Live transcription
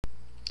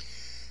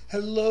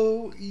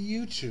Hello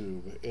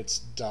YouTube, it's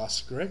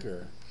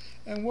DasGregor,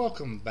 and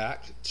welcome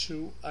back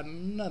to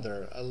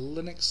another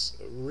Linux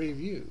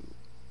review.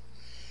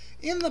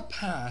 In the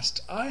past,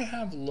 I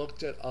have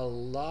looked at a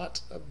lot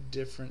of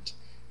different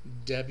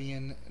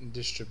Debian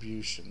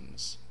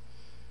distributions,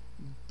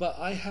 but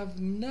I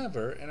have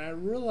never, and I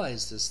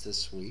realized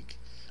this week,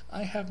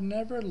 I have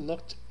never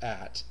looked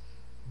at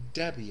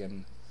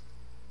Debian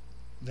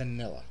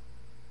vanilla.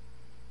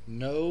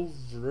 No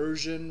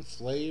version,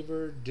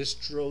 flavor,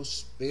 distro,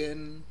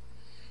 spin,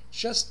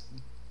 just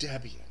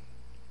Debian.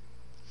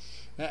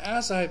 Now,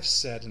 as I've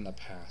said in the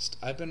past,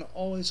 I've been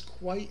always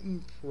quite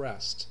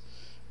impressed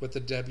with the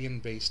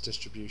Debian-based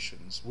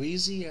distributions.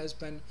 Wheezy has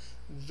been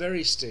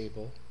very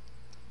stable,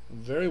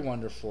 very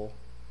wonderful,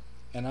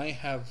 and I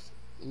have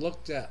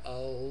looked at a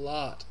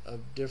lot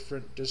of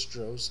different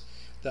distros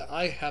that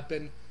I have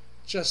been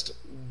just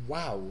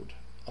wowed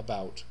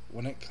about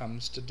when it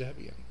comes to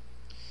Debian.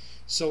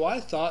 So I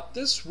thought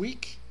this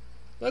week,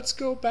 let's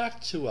go back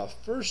to a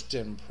first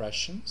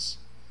impressions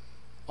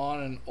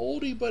on an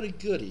oldie but a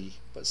goodie,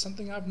 but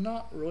something I've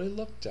not really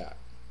looked at.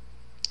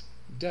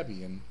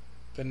 Debian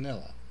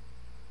Vanilla.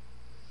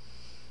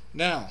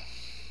 Now,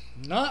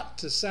 not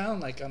to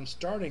sound like I'm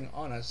starting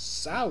on a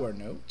sour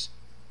note,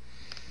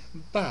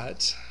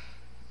 but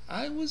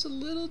I was a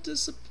little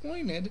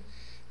disappointed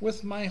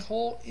with my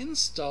whole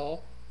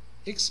install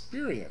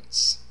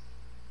experience.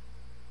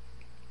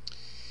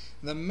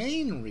 The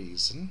main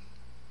reason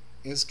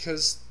is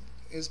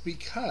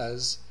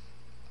because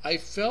I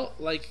felt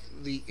like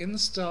the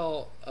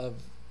install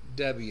of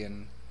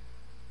Debian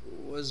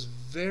was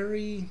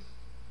very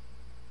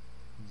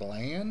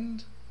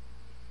bland,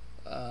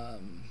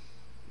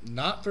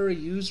 not very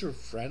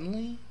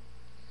user-friendly.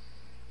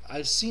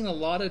 I've seen a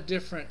lot of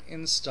different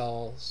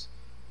installs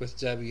with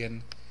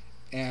Debian,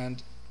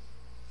 and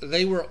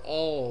they were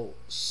all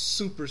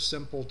super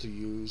simple to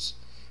use,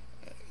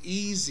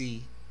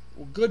 easy,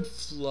 good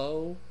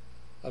flow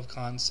of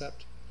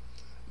concept,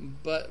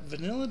 but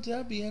vanilla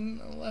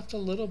Debian left a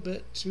little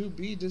bit to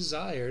be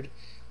desired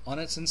on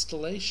its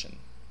installation.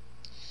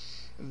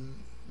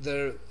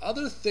 The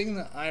other thing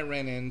that I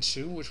ran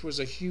into, which was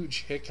a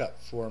huge hiccup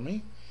for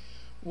me,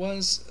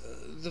 was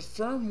the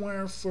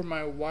firmware for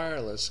my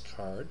wireless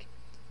card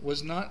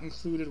was not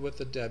included with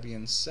the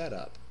Debian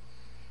setup.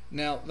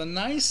 Now, the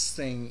nice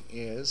thing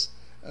is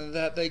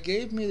that they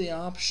gave me the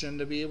option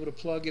to be able to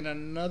plug in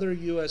another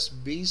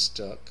USB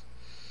stick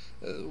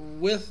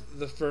with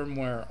the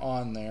firmware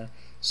on there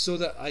so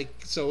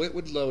it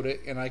would load it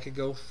and I could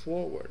go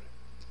forward.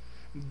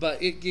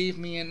 But it gave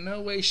me in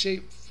no way,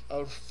 shape,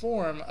 or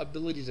form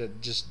ability to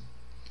just,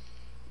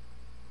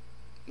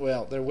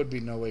 well, there would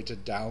be no way to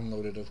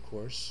download it, of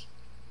course,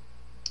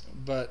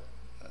 but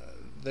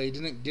they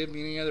didn't give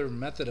me any other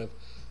method of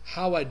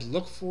how I'd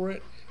look for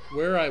it,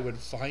 where I would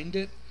find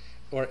it,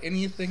 or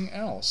anything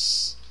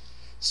else.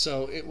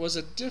 So it was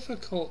a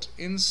difficult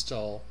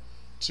install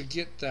to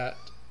get that,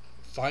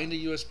 find a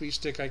USB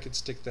stick I could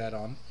stick that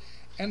on,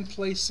 and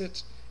place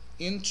it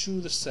into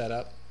the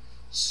setup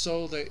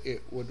so that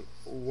it would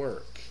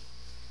work.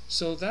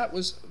 So that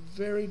was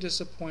very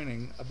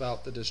disappointing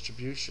about the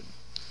distribution.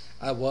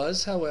 I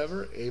was,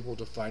 however, able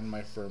to find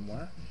my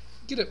firmware,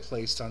 get it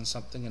placed on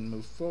something, and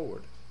move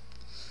forward.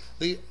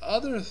 The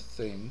other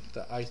thing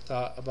that I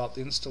thought about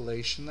the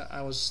installation that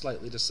I was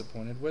slightly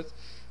disappointed with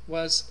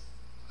was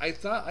I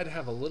thought I'd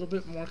have a little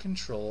bit more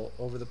control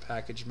over the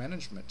package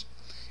management.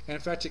 And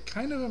in fact, it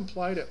kind of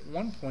implied at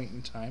one point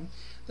in time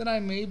that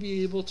I may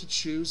be able to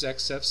choose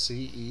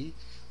XFCE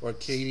or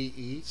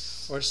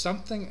KDE or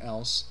something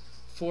else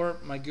for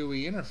my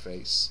GUI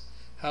interface.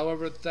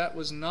 However, that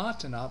was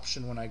not an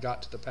option when I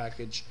got to the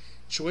package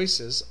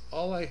choices.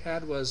 All I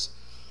had was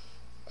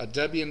a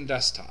Debian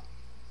desktop.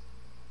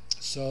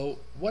 So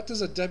what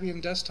does a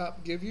Debian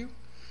desktop give you?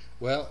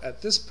 Well,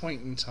 at this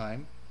point in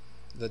time,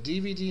 the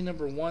DVD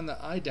number 1 that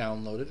I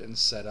downloaded and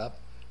set up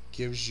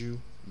gives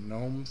you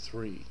GNOME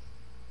 3.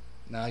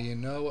 Now you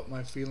know what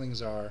my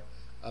feelings are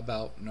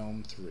about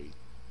GNOME 3.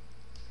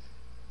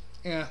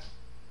 Yeah,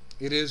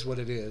 it is what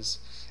it is.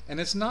 And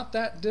it's not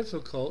that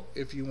difficult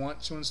if you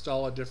want to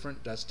install a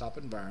different desktop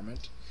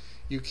environment.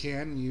 You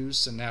can use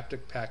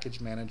Synaptic Package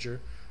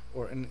Manager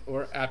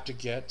or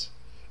apt-get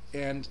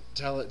and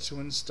tell it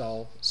to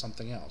install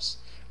something else.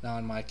 Now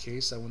in my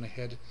case, I went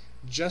ahead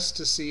just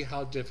to see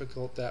how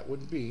difficult that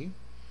would be,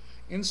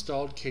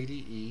 installed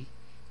KDE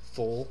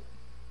full,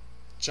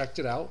 checked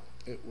it out,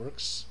 it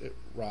works, it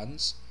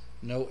runs,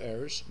 no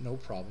errors, no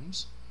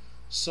problems.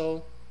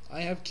 So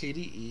I have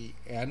KDE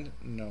and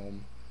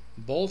GNOME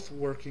both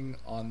working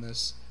on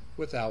this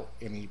without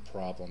any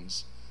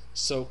problems.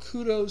 So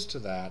kudos to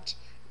that.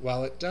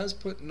 While it does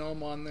put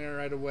GNOME on there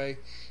right away,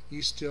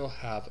 you still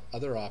have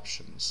other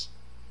options.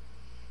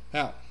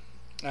 Now,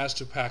 as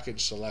to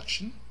package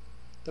selection,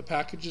 the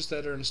packages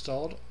that are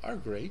installed are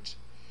great.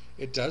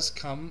 It does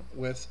come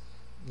with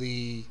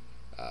the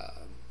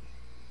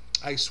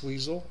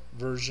Iceweasel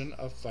version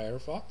of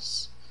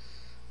Firefox.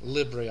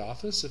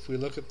 LibreOffice. If we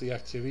look at the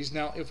activities,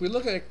 now if we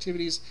look at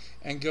activities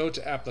and go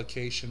to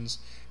applications,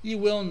 you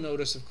will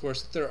notice, of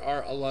course, that there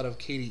are a lot of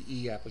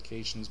KDE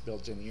applications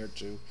built in here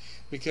too,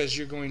 because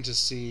you're going to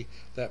see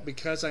that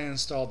because I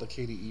installed the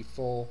KDE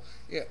full,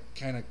 it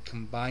kind of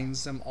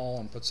combines them all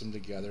and puts them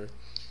together.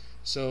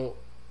 So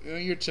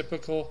your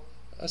typical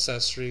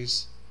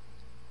accessories,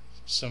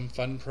 some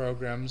fun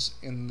programs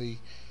in the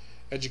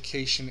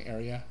education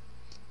area.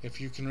 If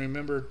you can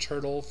remember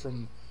Turtle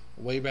from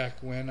way back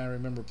when, I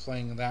remember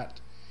playing that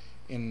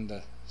in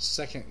the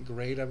 2nd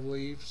grade, I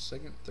believe,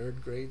 2nd,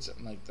 3rd grade,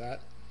 something like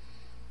that.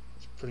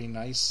 It's pretty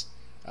nice.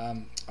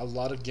 A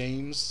lot of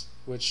games,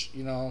 which,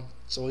 you know,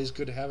 it's always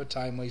good to have a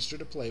time waster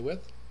to play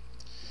with.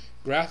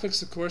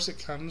 Graphics, of course, it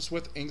comes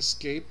with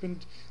Inkscape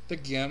and the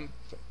GIMP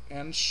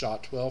and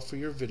Shotwell for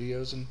your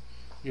videos and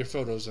your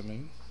photos, I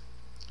mean.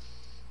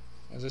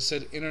 As I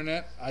said,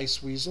 Internet,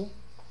 Iceweasel.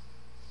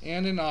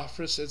 And in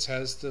Office, it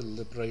has the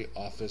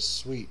LibreOffice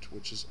suite,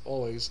 which is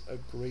always a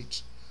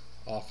great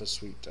Office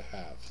suite to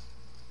have.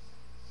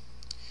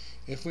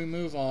 If we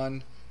move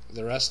on,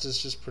 the rest is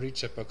just pretty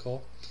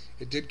typical.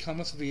 It did come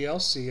with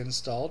VLC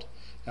installed.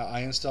 Now,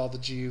 I installed the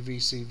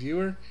GUVC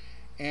viewer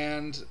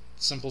and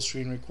Simple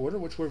Screen Recorder,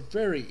 which were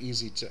very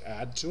easy to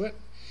add to it.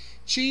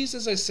 Cheese,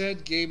 as I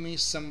said, gave me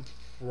some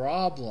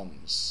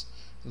problems,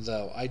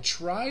 though. I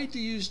tried to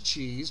use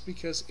Cheese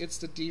because it's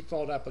the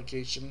default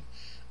application,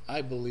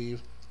 I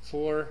believe,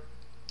 for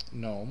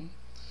GNOME,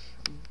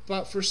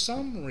 but for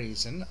some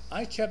reason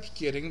I kept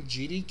getting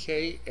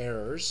GDK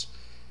errors.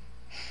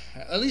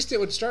 At least it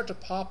would start to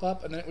pop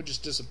up and then it would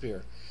just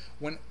disappear.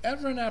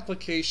 Whenever an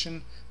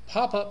application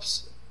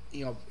pop-ups,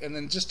 you know, and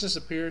then just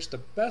disappears, the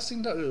best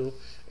thing to do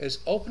is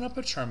open up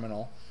a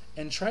terminal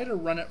and try to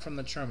run it from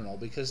the terminal,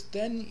 because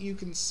then you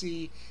can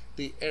see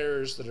the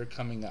errors that are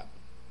coming up.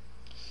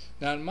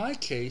 Now in my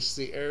case,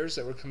 the errors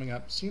that were coming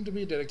up seem to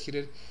be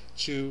dedicated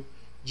to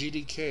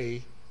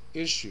GDK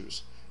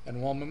issues.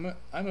 And while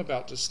I'm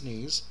about to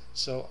sneeze,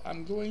 so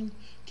I'm going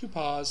to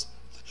pause.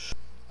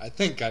 I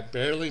think I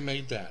barely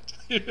made that.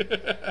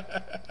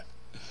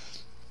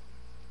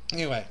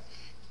 Anyway,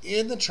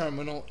 in the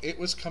terminal, it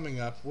was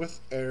coming up with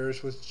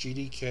errors with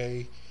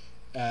GDK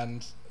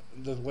and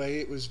the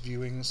way it was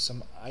viewing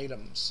some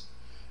items.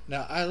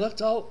 Now, I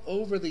looked all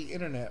over the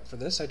internet for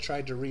this. I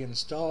tried to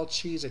reinstall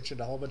Cheese. I tried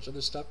a whole bunch of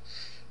other stuff.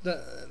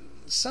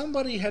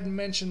 Somebody had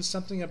mentioned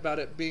something about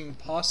it being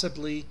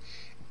possibly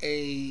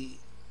a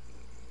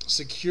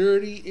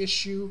security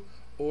issue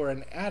or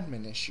an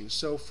admin issue.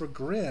 So for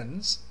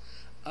grins,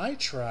 I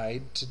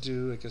tried to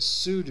do like a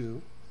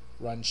sudo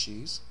run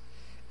Cheese,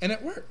 and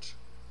it worked.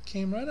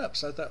 Came right up.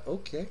 So I thought,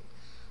 okay,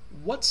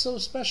 what's so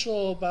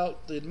special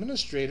about the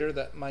administrator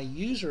that my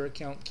user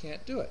account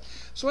can't do it?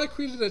 So I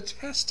created a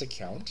test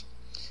account,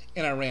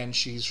 and I ran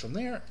Cheese from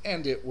there,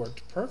 and it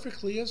worked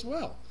perfectly as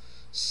well.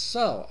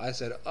 So I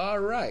said,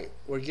 alright,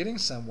 we're getting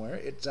somewhere.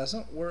 It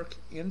doesn't work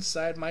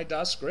inside my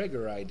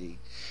DasGregor ID.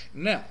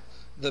 Now,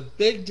 the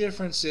big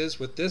difference is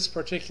with this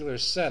particular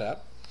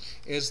setup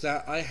is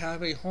that I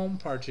have a home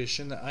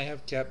partition that I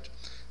have kept,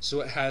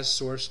 so it has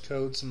source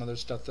code, some other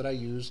stuff that I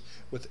use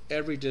with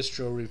every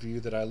distro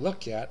review that I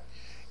look at.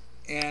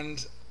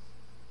 And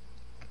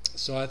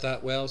so I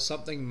thought, well,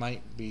 something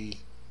might be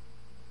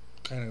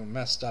kind of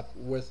messed up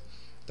with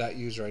that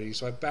user ID.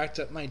 So I backed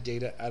up my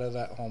data out of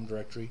that home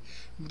directory,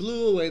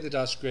 blew away the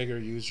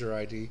DasGregor user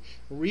ID,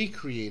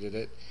 recreated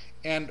it,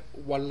 and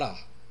voila,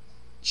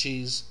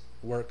 Cheese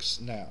works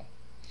now.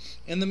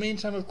 In the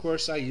meantime, of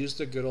course, I used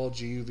the good old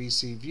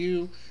GUVC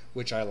view,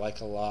 which I like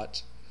a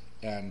lot,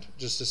 and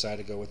just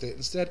decided to go with it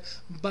instead.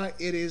 But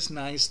it is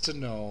nice to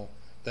know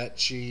that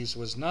Cheese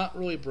was not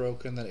really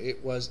broken, that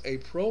it was a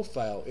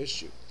profile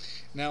issue.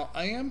 Now,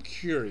 I am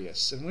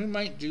curious, and we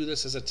might do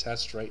this as a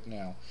test right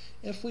now.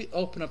 If we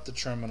open up the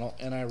terminal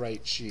and I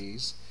write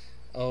Cheese,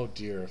 oh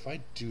dear, if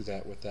I do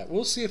that with that,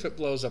 we'll see if it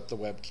blows up the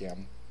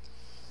webcam.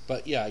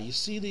 But yeah, you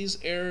see these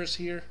errors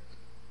here?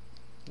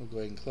 We'll go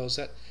ahead and close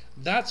that.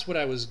 That's what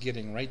I was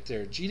getting right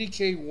there.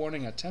 GDK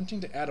warning,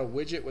 attempting to add a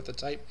widget with the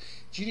type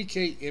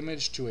GDK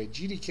image to a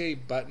GDK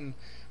button,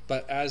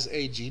 but as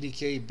a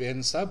GDK bin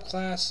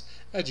subclass,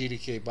 a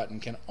GDK button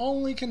can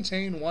only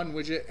contain one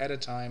widget at a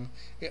time.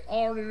 It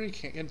already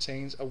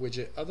contains a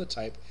widget of the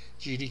type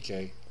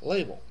GDK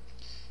label.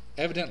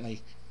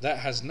 Evidently, that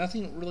has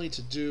nothing really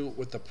to do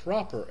with the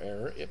proper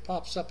error. It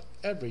pops up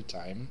every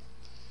time.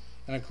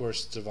 And of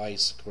course,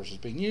 device, of course, is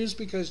being used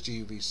because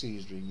GUVC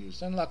is being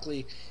used. And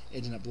luckily,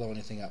 it didn't blow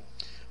anything up.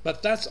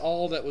 But that's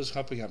all that was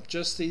popping up.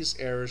 Just these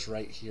errors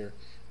right here.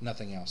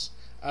 Nothing else.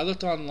 I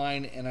looked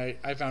online and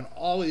I found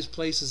all these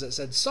places that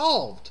said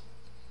solved.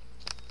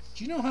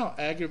 Do you know how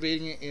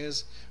aggravating it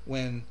is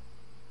when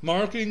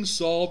marking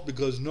solved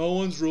because no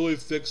one's really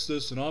fixed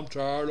this and I'm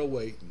tired of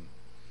waiting?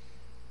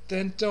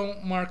 Then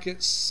don't mark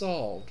it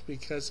solved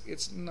because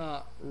it's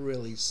not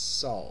really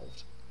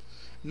solved.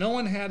 No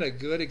one had a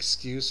good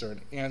excuse or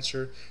an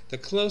answer. The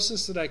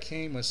closest that I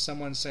came was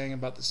someone saying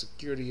about the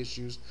security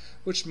issues,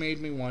 which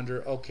made me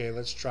wonder, okay,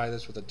 let's try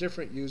this with a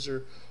different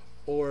user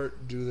or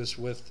do this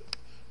with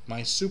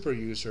my super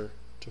user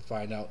to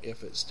find out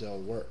if it still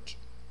worked.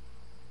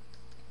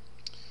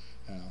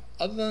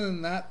 Other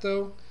than that,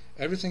 though,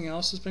 everything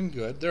else has been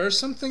good. There are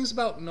some things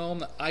about GNOME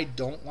that I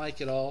don't like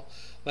at all.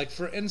 Like,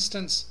 for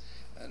instance,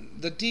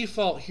 the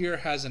default here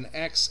has an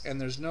X,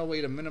 and there's no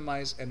way to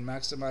minimize and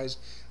maximize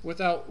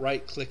without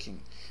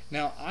right-clicking.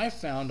 Now, I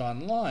found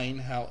online,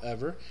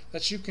 however,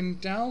 that you can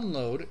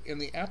download in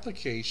the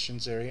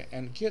Applications area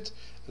and get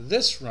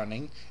this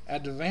running,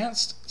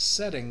 Advanced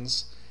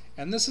Settings,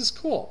 and this is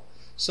cool.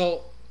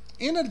 So,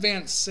 in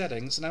Advanced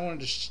Settings, and I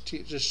wanted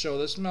to just show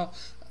this. Now,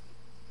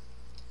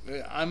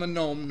 I'm a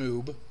GNOME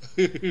noob.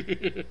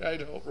 I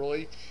don't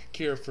really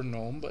care for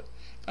GNOME, but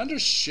under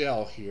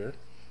Shell here,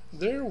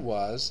 there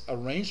was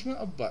arrangement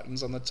of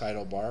buttons on the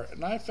title bar,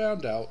 and I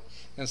found out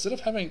instead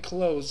of having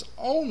close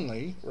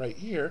only right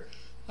here,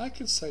 I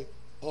could say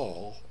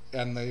all,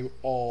 and they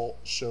all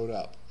showed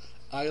up.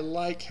 I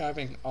like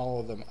having all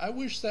of them. I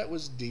wish that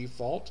was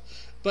default,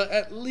 but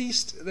at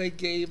least they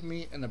gave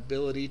me an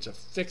ability to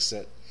fix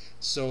it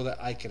so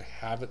that I could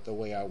have it the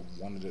way I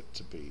wanted it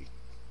to be.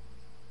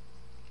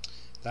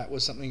 That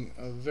was something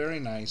very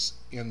nice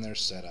in their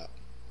setup.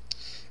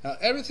 Now,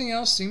 everything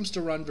else seems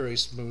to run very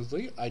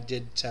smoothly. I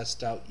did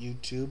test out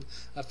YouTube,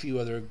 a few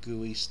other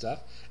GUI stuff.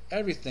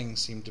 Everything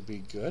seemed to be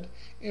good.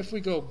 If we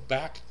go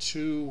back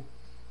to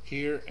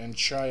here and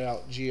try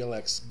out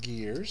GLX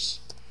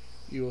gears,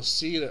 you will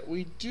see that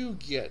we do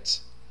get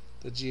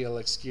the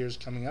GLX gears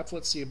coming up.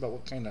 Let's see about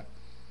what kind of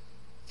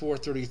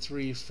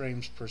 433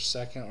 frames per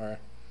second, or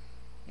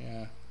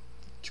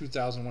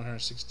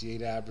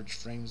 2,168 average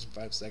frames in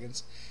 5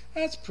 seconds.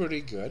 That's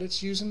pretty good.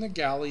 It's using the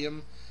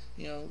Gallium,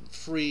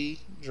 free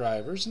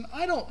drivers, and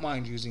I don't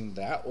mind using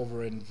that over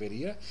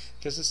NVIDIA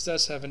because this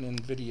does have an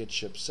NVIDIA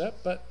chipset,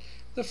 but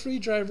the free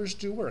drivers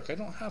do work. I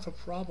don't have a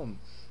problem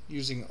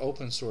using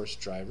open source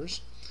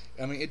drivers.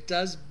 I mean, it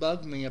does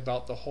bug me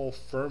about the whole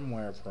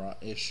firmware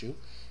issue.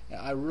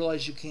 I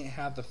realize you can't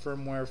have the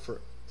firmware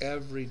for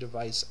every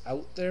device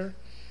out there,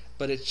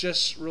 but it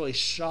just really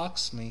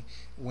shocks me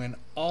when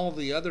all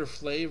the other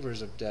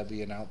flavors of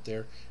Debian out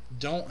there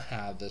don't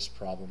have this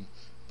problem.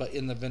 But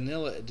in the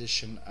vanilla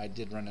edition, I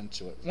did run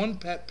into it. One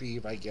pet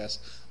peeve, I guess,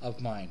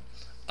 of mine.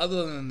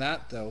 Other than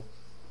that, though,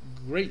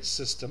 great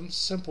system,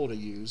 simple to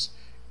use,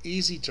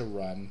 easy to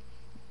run,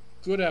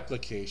 good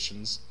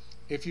applications.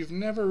 If you've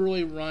never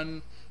really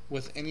run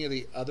with any of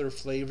the other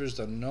flavors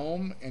of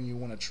GNOME and you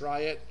want to try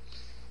it,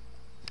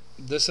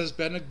 this has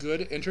been a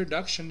good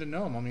introduction to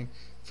GNOME. I mean,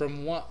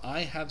 from what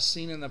I have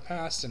seen in the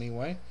past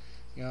anyway,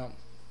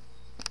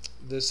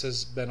 this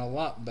has been a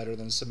lot better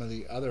than some of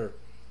the other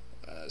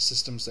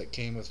systems that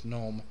came with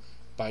GNOME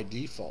by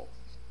default.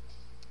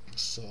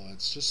 So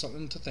it's just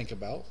something to think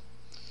about.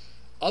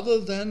 Other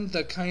than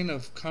the kind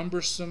of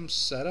cumbersome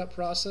setup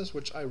process,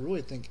 which I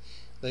really think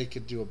they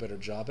could do a better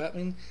job at. I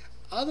mean,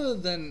 other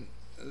than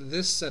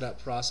this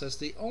setup process,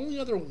 the only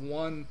other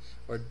one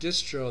or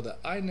distro that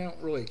I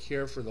don't really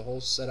care for the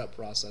whole setup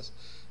process,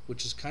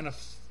 which is kind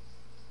of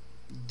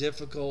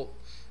difficult,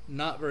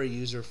 not very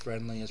user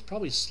friendly, is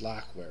probably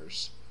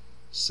Slackware's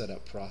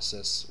setup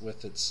process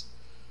with its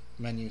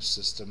menu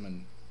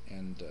system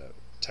and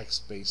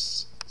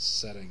text-based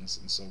settings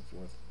and so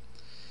forth.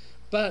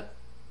 But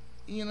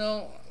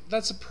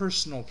that's a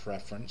personal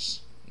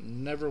preference,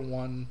 never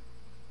one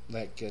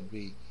that could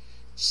be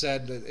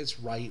said that it's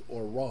right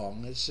or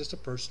wrong. It's just a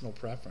personal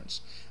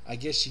preference. I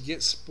guess you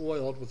get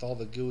spoiled with all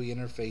the GUI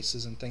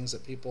interfaces and things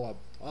that people have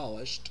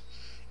polished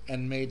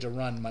and made to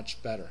run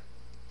much better.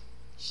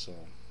 So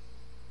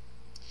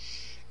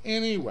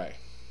anyway,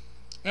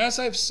 as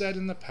I've said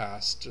in the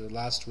past, or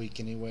last week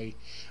anyway,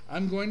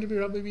 I'm going to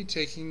probably be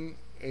taking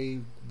a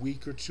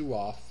week or two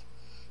off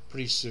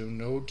pretty soon.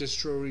 No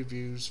distro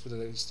reviews for the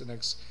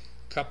next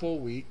couple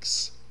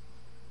weeks.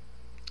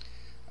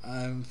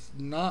 I've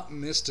not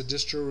missed a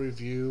distro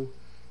review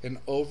in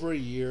over a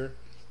year.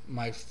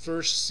 My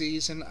first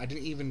season, I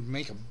didn't even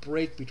make a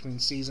break between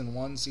season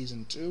 1 and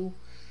season 2,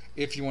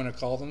 if you want to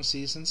call them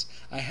seasons.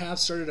 I have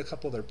started a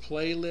couple of their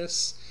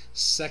playlists,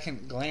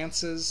 second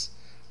glances,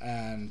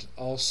 and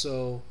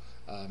also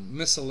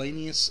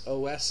miscellaneous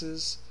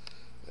OSs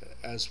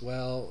as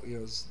well.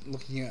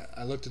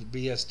 I looked at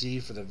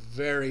BSD for the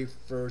very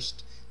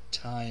first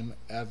time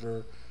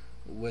ever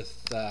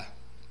with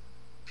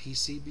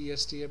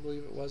PCBSD, I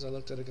believe it was. I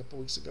looked at it a couple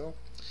weeks ago.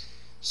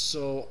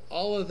 So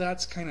all of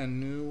that's kind of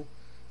new.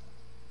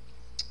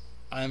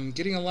 I'm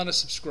getting a lot of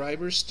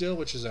subscribers still,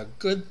 which is a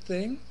good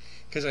thing,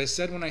 because I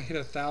said when I hit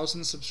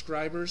 1,000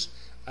 subscribers,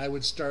 I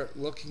would start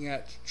looking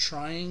at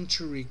trying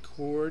to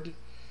record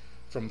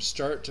from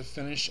start to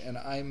finish, and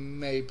I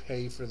may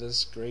pay for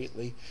this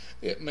greatly.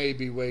 It may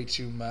be way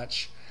too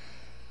much.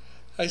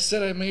 I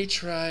said I may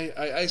try.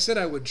 I said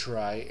I would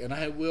try, and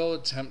I will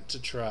attempt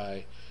to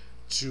try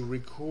to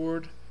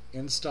record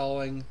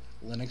installing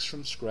Linux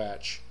from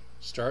scratch,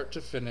 start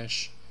to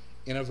finish,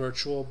 in a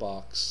virtual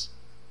box.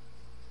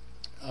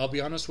 I'll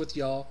be honest with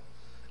y'all,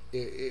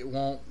 it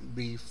won't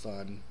be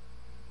fun.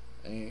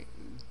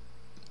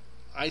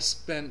 I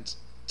spent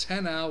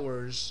 10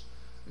 hours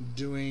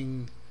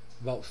doing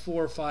about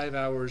 4 or 5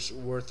 hours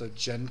worth of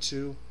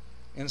Gentoo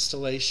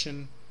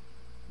installation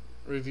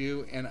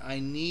review, and I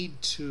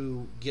need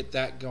to get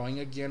that going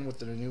again with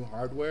the new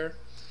hardware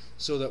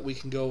so that we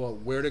can go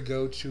where to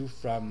go to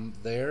from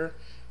there,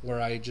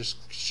 where I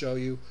just show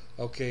you,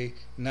 okay,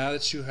 now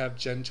that you have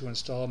Gentoo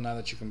installed, now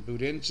that you can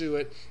boot into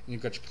it and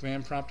you've got your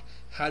command prompt,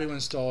 how to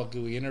install a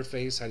GUI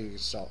interface, how do you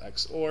install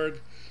Xorg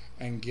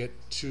and get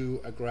to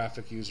a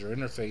graphic user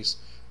interface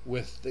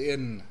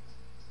within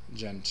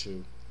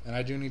Gentoo. And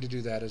I do need to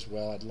do that as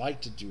well. I'd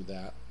like to do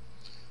that.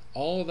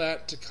 All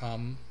that to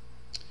come,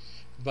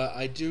 but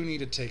I do need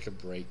to take a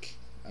break.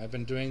 I've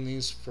been doing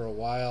these for a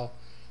while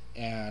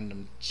and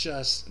I'm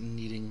just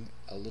needing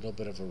a little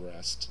bit of a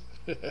rest.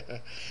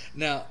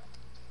 Now,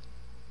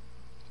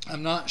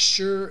 I'm not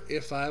sure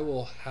if I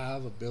will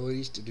have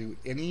abilities to do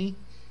any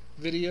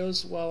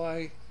videos while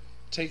I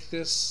take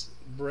this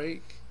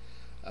break,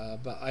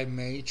 but I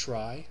may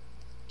try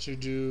to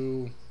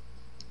do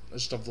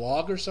just a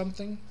vlog or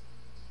something,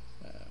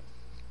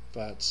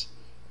 but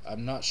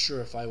I'm not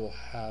sure if I will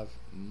have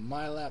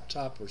my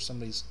laptop or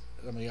somebody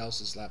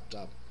else's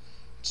laptop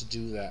to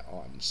do that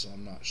on, so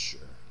I'm not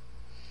sure.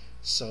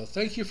 So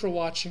thank you for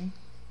watching,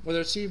 whether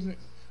it's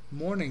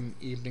morning,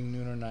 evening,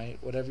 noon, or night,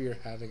 whatever you're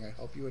having. I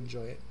hope you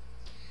enjoy it.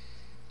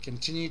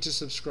 Continue to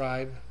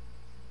subscribe,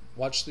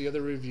 watch the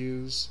other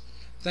reviews.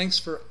 Thanks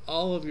for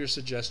all of your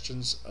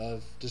suggestions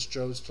of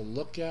distros to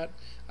look at.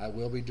 I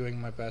will be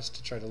doing my best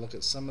to try to look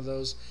at some of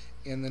those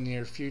in the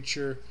near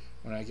future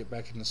when I get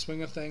back in the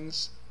swing of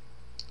things.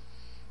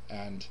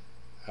 And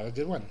have a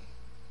good one.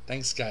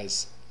 Thanks,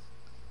 guys.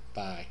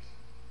 Bye.